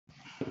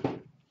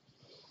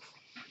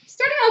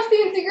Starting off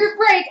CNC group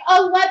break,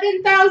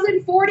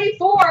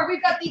 11,044.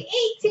 We've got the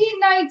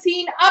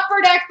 1819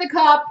 Upper Deck the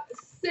Cup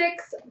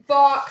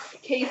 6-box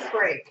case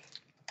break.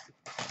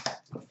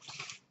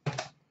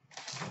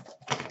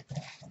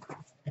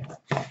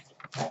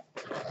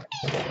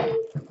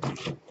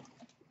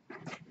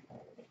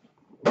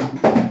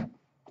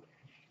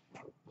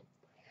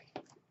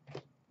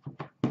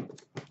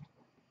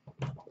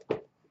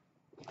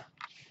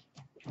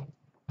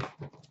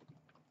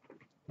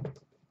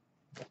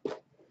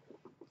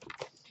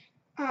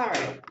 All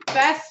right,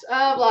 best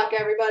of luck,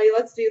 everybody.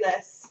 Let's do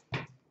this.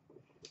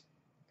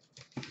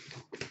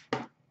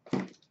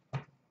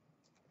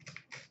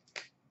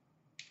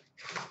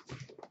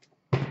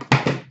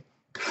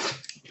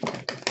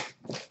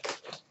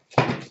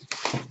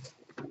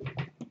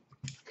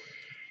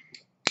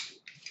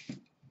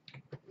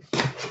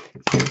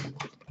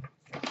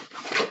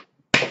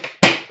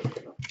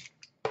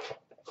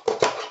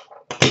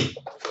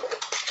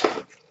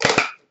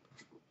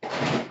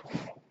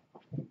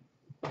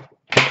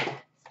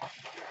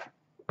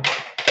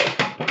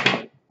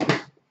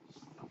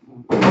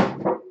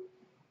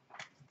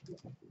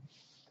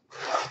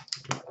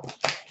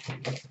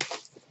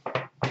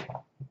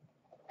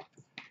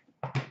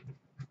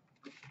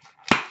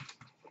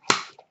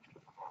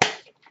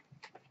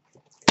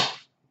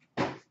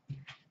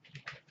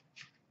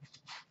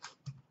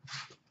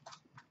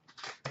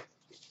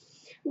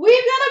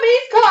 We've got a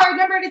base card,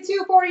 number to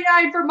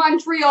 249 for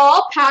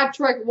Montreal,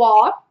 Patrick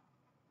Waugh.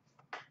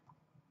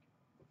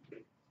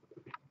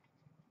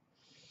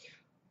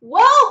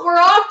 Well, we're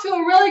off to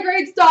a really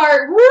great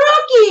start.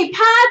 Rookie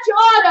patch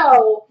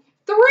auto,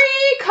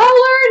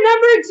 3-color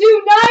number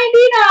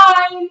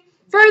 299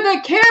 for the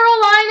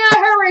Carolina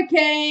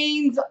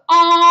Hurricanes,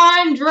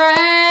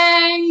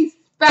 Andrei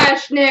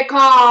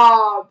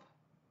Svechnikov.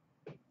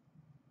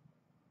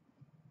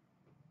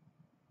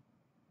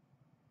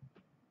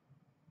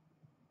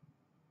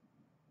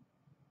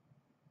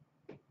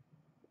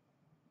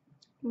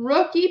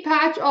 Rookie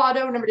patch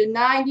auto, number to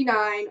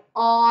 99,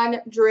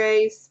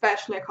 Andrei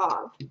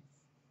Svechnikov.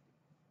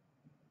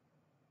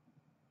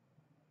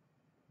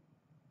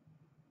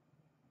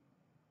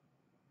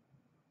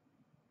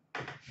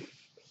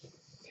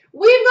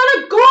 We've got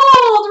a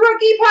gold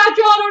rookie patch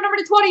auto, number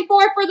to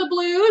 24 for the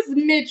Blues,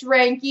 Mitch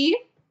Ranke.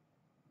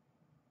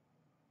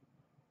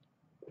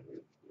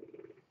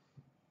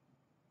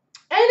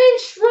 An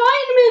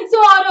enshrinements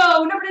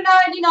auto, number to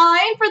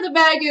 99 for the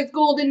Vegas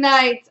Golden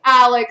Knights,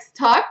 Alex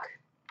Tuck.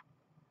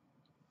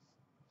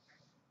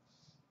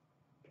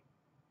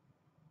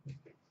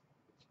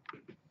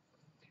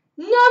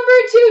 Number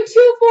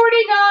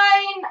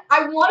 249,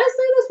 I want to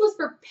say this was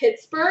for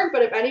Pittsburgh,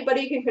 but if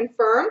anybody can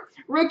confirm,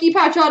 rookie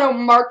patch auto,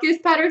 Marcus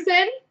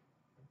Pettersson.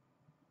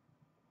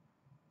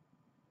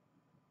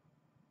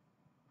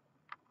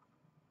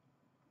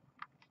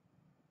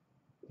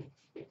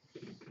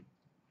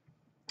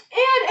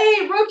 And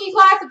a rookie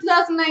class of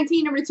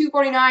 2019, number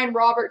 249,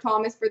 Robert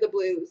Thomas for the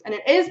Blues. And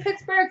it is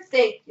Pittsburgh.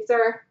 Thank you,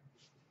 sir.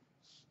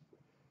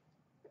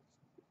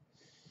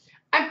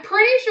 I'm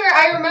pretty sure,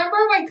 I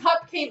remember when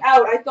Cup came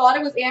out, I thought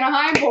it was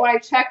Anaheim, but when I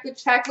checked the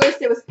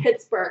checklist, it was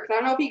Pittsburgh. I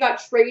don't know if he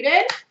got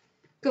traded,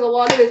 because a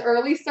lot of his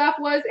early stuff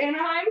was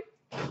Anaheim.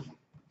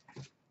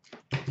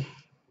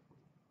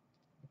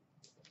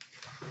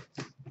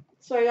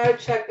 So I gotta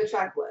check the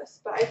checklist,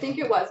 but I think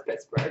it was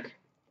Pittsburgh.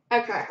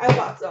 Okay, I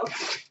thought so.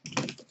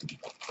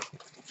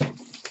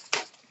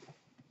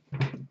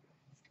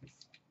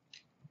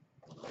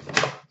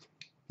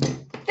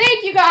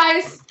 Thank you,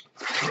 guys.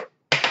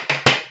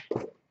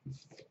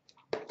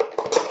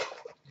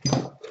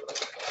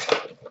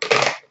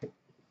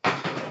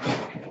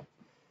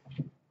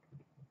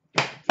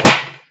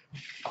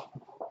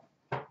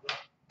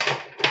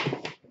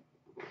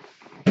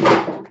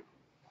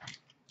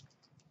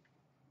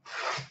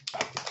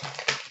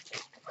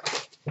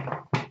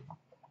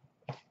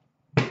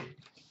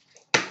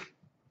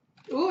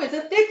 Ooh, it's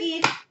a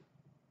thickie.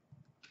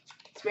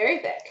 It's very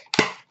thick.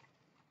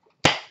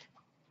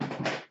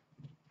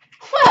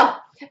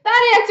 Well,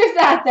 that answers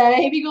that then,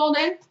 AB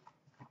Golden.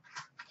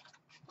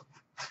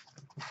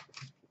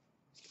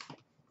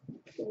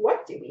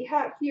 What do we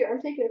have here?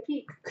 I'm taking a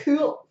peek.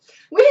 Cool.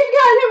 We've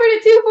got number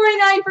to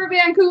 249 for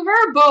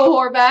Vancouver, Bo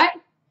Horvat.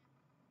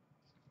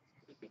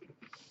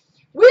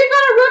 We've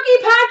got a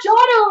rookie patch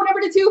auto,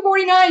 number to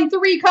 249,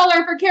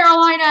 3-color for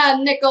Carolina,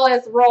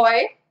 Nicholas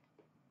Roy.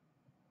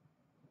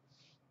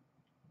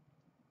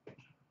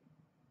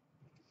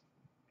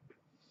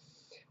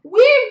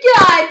 We've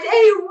got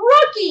a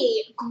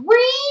rookie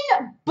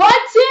green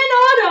button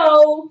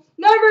auto,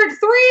 numbered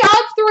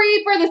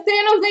 3/3 for the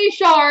San Jose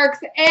Sharks,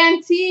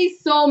 Antti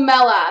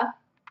Suomela.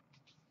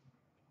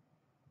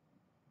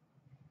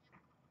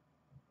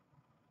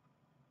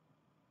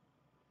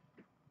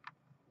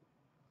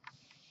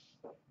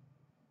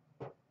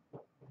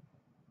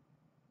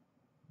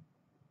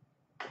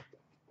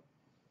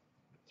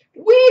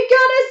 We've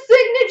got a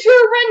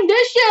signature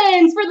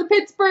renditions for the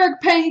Pittsburgh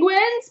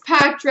Penguins,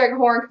 Patrick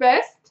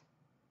Hornqvist.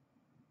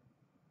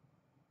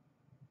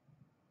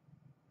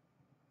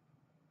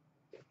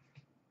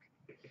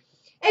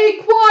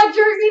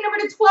 jersey number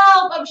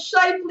 /12 of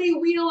Shifley,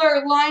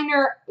 Wheeler, Line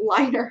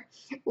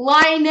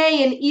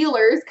and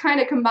Ehlers.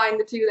 Kind of combined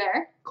the two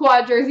there.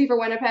 Quad jersey for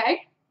Winnipeg.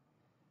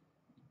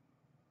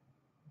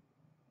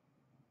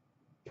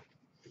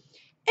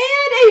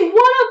 And a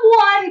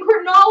 1/1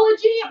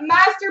 Chronology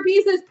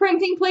Masterpieces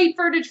printing plate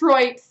for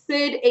Detroit,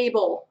 Sid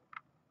Abel.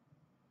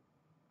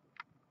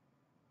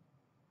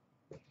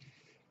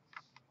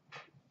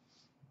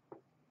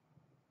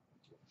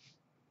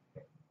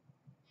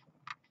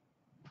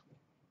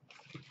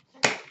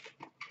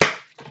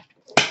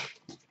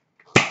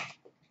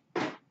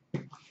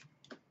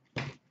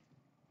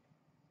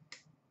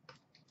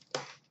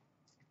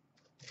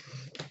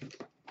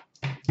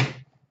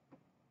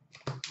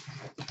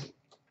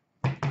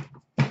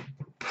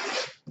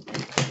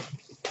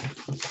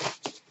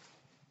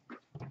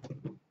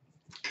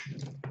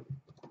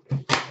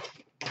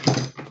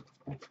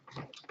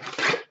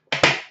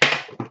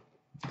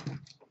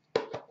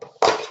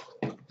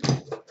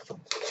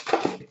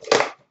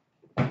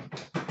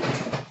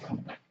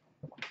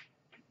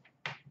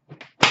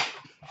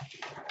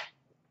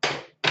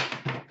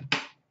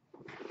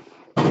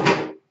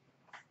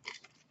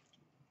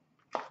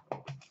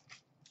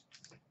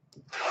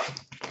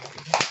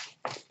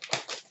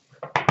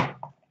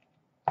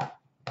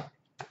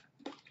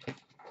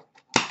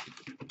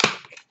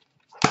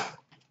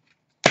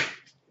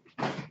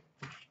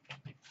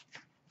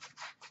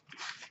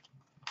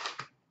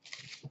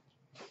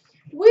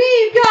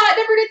 We've got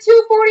number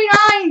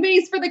 /249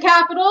 base for the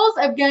Capitals,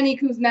 Evgeny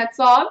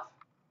Kuznetsov.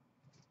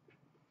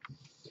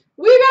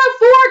 We've got a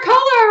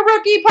 4-color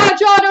rookie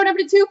patch auto,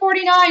 number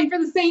 /249 for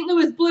the St.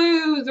 Louis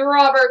Blues,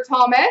 Robert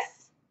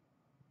Thomas.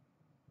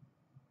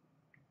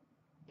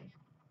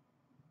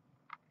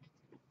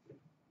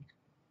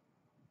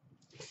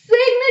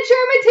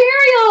 Signature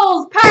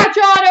Materials patch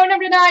auto,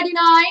 number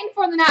 /99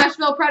 for the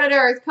Nashville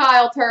Predators,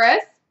 Kyle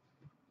Turris.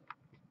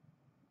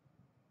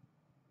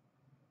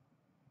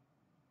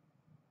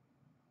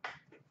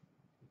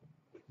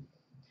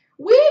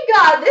 We've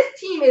got, this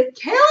team is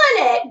killing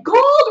it, gold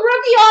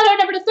rookie auto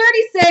number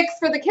 /36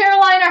 for the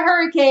Carolina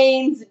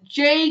Hurricanes,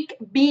 Jake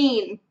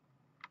Bean.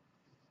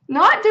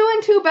 Not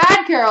doing too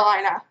bad,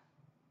 Carolina.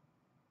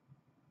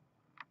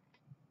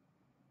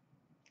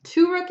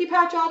 2 rookie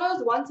patch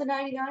autos, 1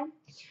 /99.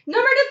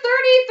 Number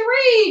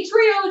 /33,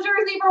 trio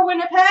jersey for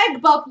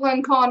Winnipeg,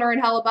 Bufflin, Connor,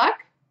 and Hellebuck.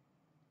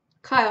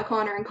 Kyle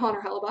Connor and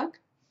Connor Hellebuck.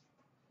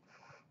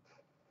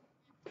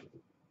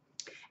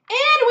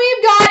 And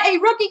we've got a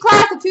rookie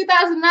class of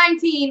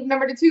 2019,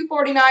 number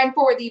 /249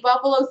 for the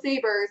Buffalo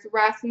Sabres,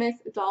 Rasmus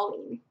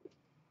Dahlin.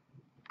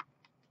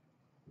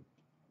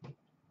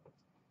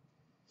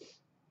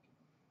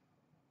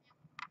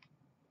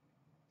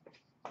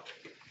 I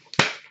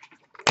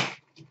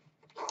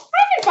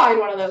can find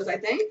one of those, I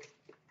think.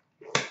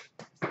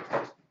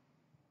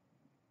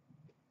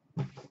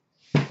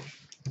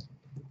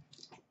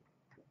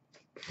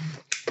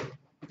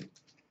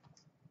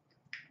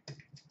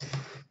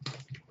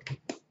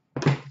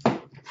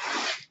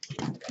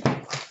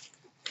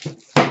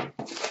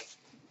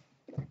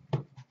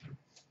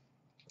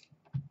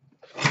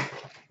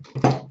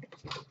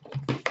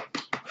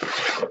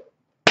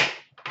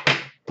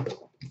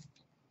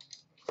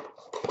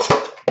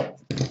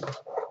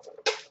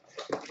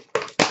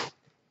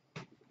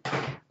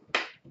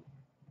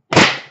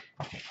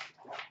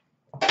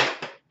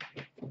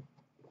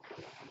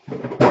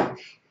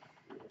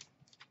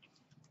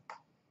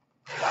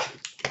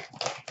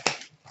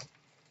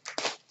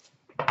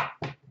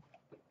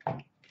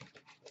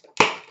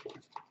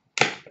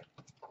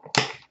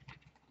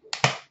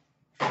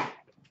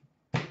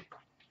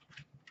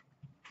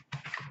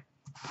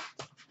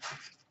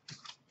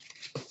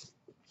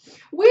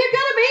 We've got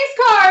a base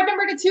card,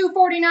 number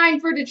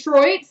 /249 for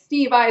Detroit,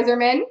 Steve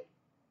Yzerman.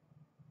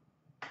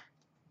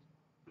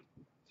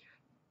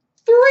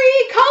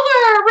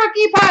 3-color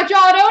rookie patch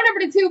auto,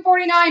 number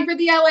 /249 for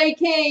the LA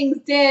Kings,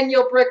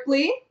 Daniel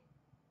Brickley.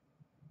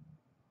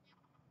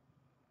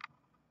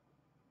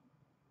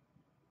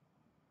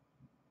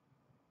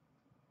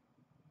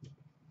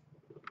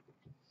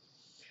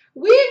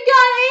 We've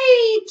got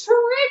a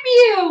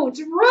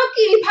tribute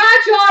rookie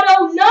patch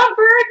auto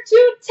number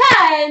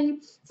 /210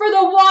 for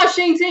the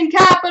Washington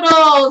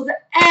Capitals,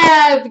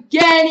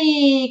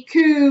 Evgeny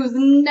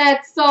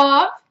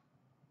Kuznetsov.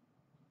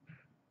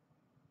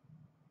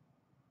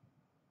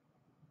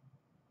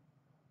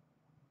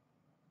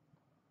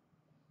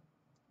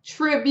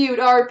 Tribute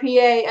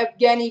RPA,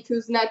 Evgeny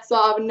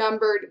Kuznetsov,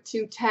 numbered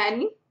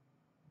 /210.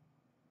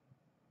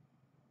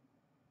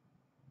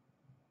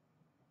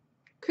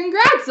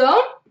 Congrats,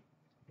 Zone.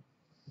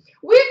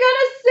 We've got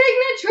a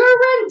signature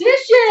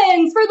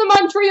renditions for the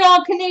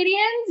Montreal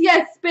Canadiens.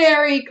 Yes,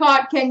 Barry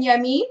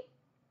Kotkaniemi.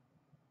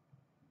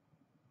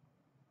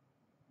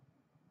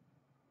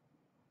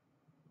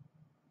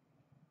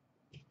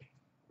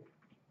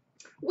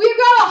 We've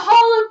got a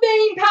Hall of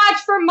Fame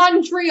patch for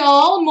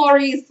Montreal,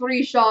 Maurice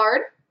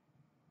Richard.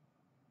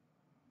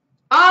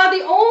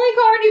 The only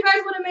card you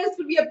guys would have missed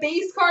would be a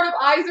base card of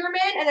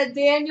Yzerman and a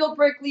Daniel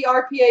Brickley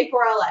RPA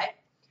for LA.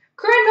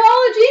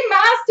 Chronology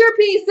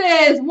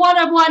Masterpieces,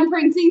 1/1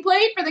 printing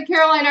plate for the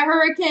Carolina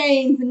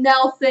Hurricanes,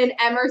 Nelson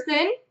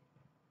Emerson.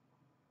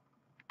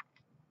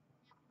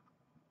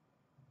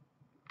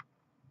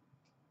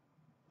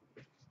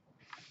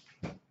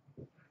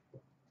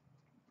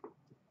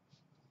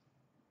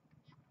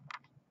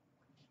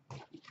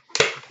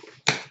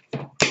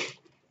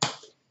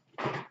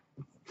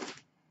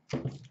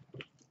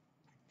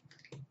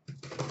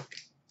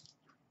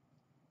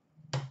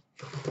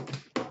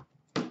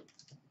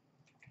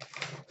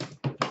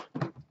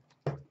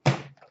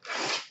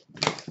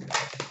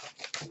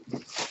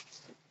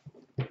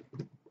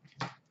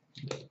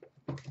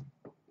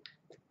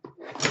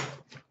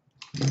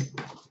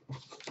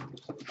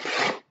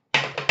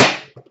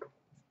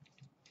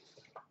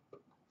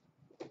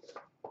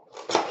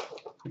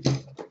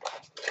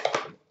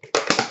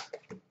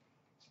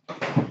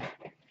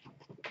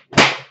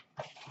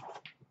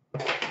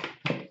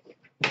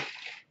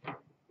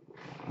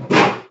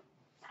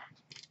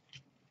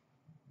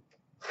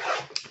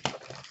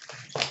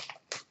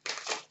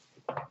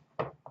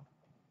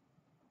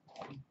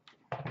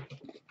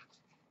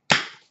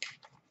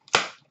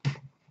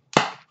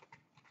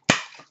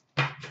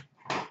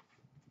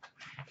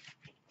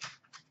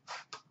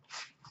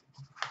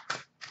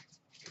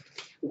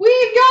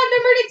 We've got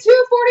number to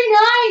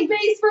 249,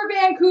 base for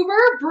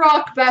Vancouver,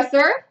 Brock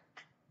Besser.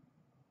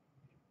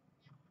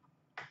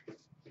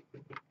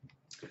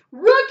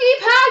 Rookie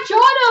patch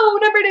auto,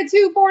 number to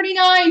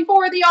 249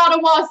 for the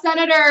Ottawa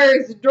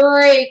Senators,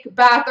 Drake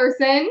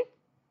Batherson.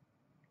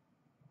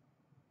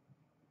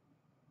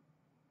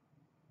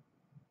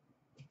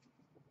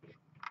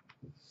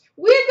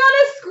 We've got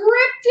a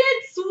scripted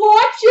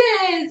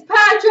swatches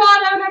patch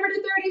auto, number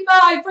to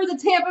 35 for the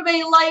Tampa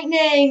Bay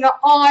Lightning,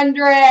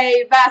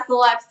 Andre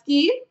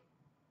Vasilevsky.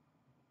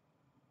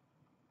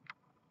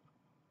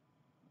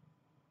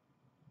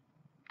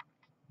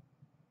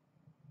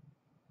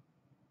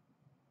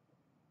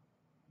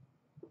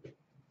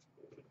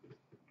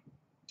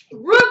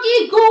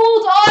 Rookie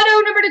gold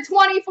auto, number to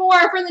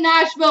 24 for the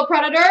Nashville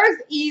Predators,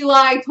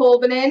 Eli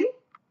Tolvanen.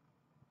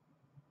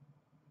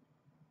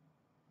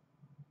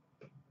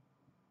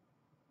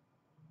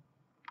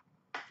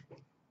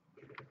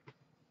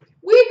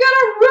 We've got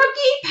a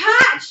rookie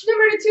patch,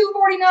 number to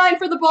 249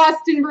 for the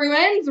Boston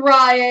Bruins,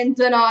 Ryan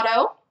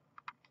Donato.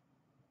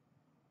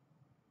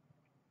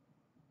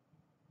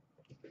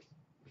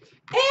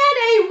 And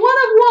a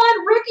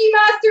 1/1 rookie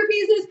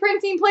masterpieces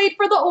printing plate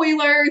for the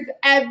Oilers,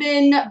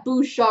 Evan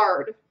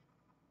Bouchard.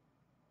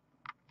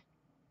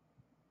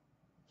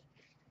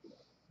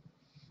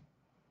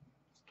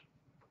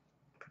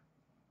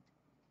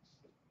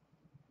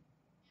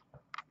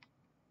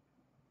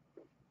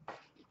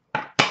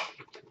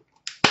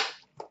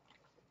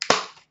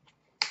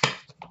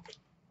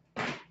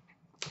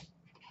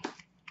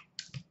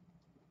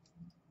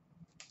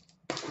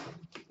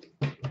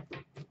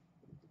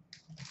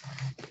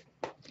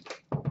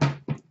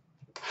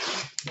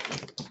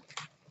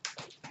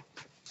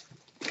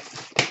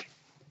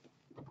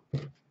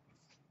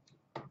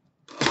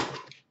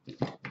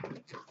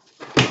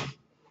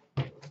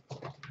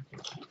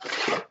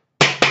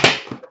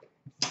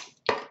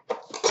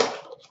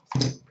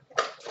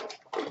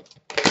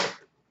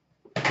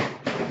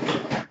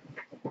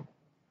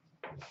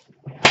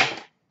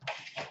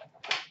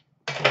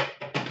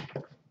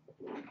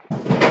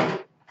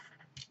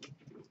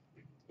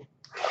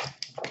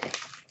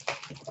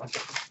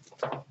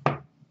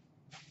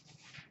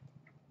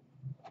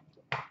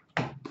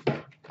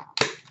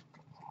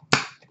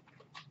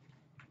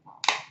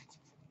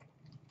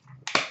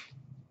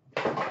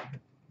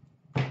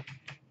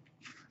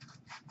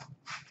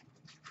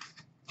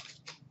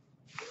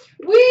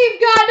 We've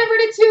got number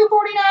to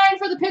 249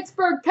 for the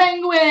Pittsburgh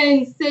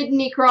Penguins,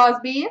 Sidney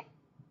Crosby.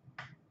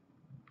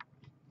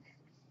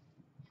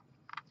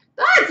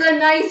 That's a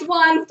nice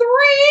one.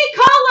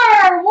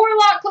 3-color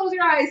Warlock, close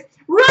your eyes.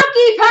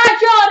 Rookie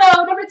patch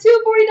auto, number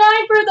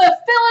 249 for the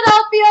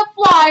Philadelphia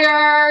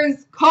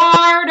Flyers,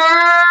 Carter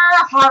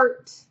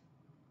Hart.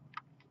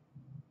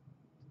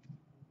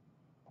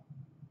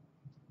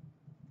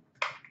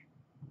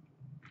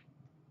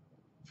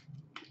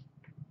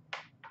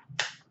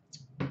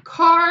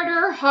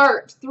 Carter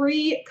Hart,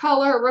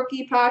 3-color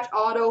rookie patch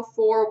auto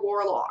for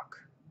Warlock.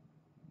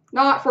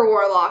 Not for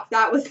Warlock.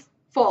 That was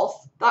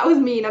false. That was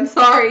mean. I'm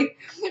sorry.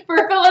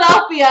 For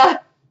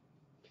Philadelphia.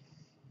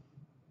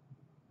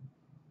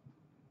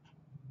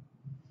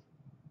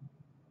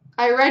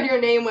 I read your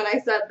name when I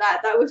said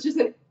that. That was just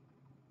an...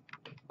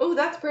 Oh,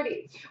 that's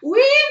pretty.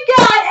 We've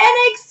got an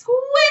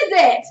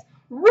exquisite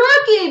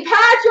rookie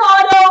patch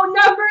auto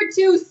number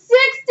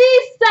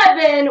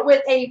 267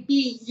 with a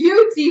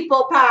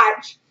beautiful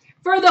patch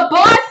for the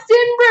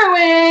Boston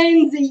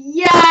Bruins,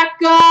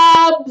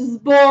 Jakob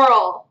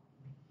Zboril.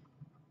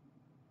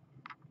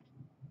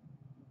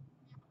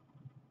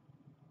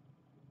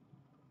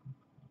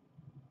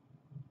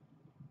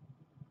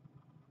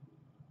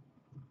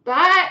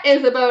 That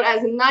is about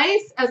as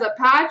nice as a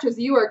patch as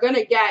you are going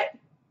to get.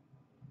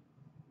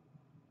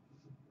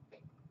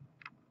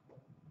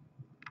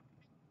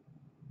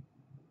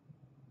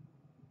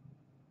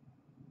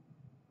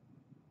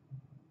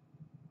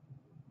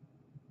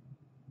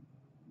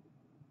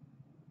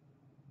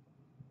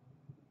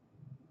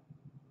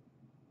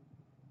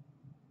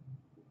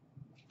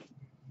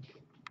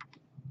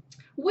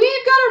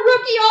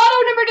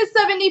 auto number to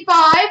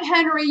 75,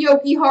 Henry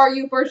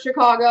Yoki-Haru for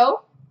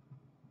Chicago.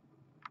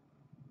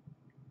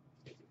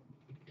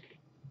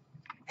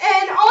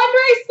 And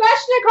Andrei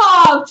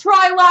Svechnikov,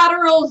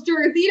 trilaterals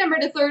jersey, number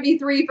to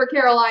 33 for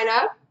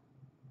Carolina.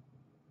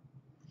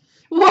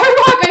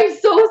 Warlock, I'm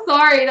so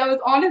sorry. That was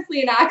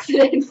honestly an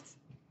accident.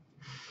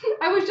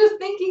 I was just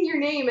thinking your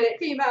name and it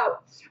came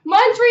out.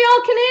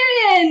 Montreal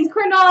Canadiens,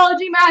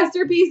 chronology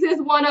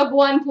masterpieces, 1 of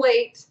 1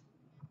 plate.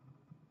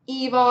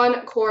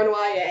 Yvonne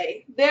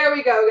Cournoyer. There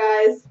we go,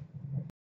 guys.